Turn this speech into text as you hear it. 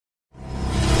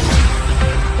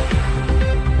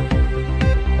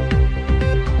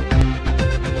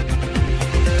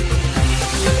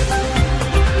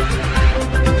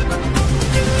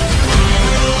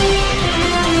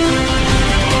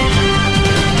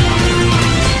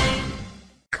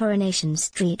Coronation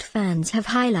Street fans have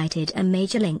highlighted a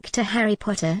major link to Harry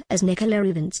Potter as Nicola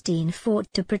Rubinstein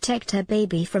fought to protect her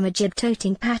baby from a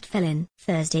gib-toting Pat Phelan.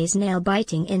 Thursday's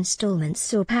nail-biting installment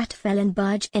saw Pat Phelan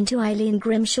barge into Eileen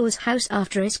Grimshaw's house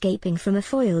after escaping from a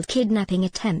foiled kidnapping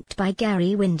attempt by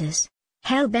Gary Windus.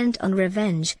 Hell-bent on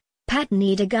revenge, Pat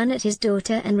kneed a gun at his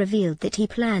daughter and revealed that he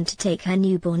planned to take her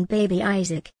newborn baby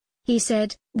Isaac. He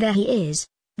said, "There he is.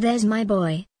 There's my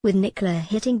boy," with Nicola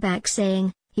hitting back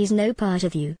saying, "He's no part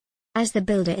of you." As the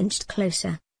builder inched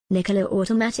closer, Nicola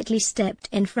automatically stepped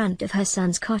in front of her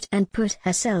son's cot and put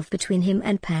herself between him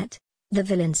and Pat. The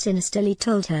villain sinisterly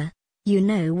told her, "You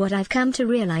know what I've come to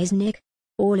realize, Nick?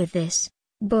 All of this,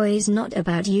 boy's not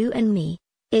about you and me.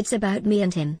 It's about me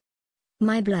and him.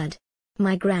 My blood.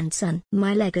 My grandson.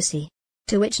 My legacy."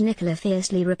 To which Nicola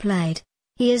fiercely replied,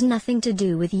 "He has nothing to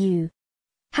do with you."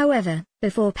 However,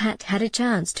 before Pat had a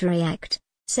chance to react,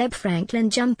 Seb Franklin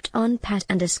jumped on Pat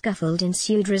and a scuffle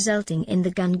ensued, resulting in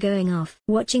the gun going off.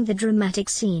 Watching the dramatic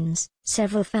scenes,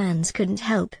 several fans couldn't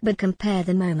help but compare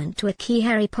the moment to a key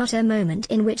Harry Potter moment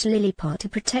in which Lily Potter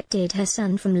protected her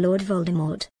son from Lord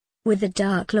Voldemort. With the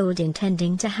Dark Lord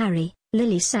intending to Harry,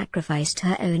 Lily sacrificed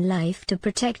her own life to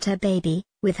protect her baby,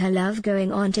 with her love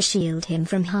going on to shield him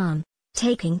from harm.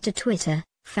 Taking to Twitter,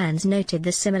 fans noted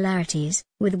the similarities,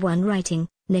 with one writing,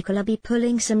 "Nicola be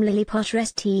pulling some Lily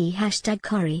Potter-STE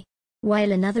 #Corrie,"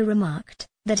 while another remarked,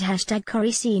 that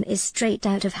 #Corrie scene is straight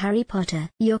out of Harry Potter.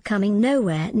 "You're coming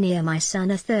nowhere near my son,"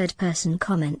 a third person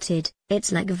commented,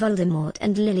 "It's like Voldemort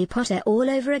and Lily Potter all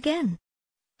over again."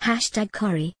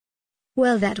 #Corrie.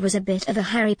 "Well, that was a bit of a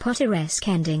Harry Potter-esque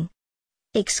ending,"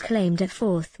 exclaimed a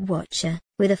fourth watcher,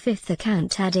 with a fifth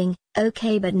account adding,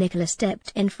 "Okay, but Nicola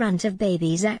stepped in front of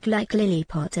baby Zach like Lily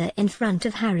Potter in front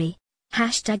of Harry."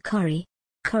 #Corrie.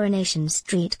 Coronation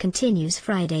Street continues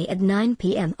Friday at 9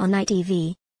 p.m. on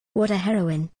ITV. What a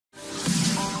heroine.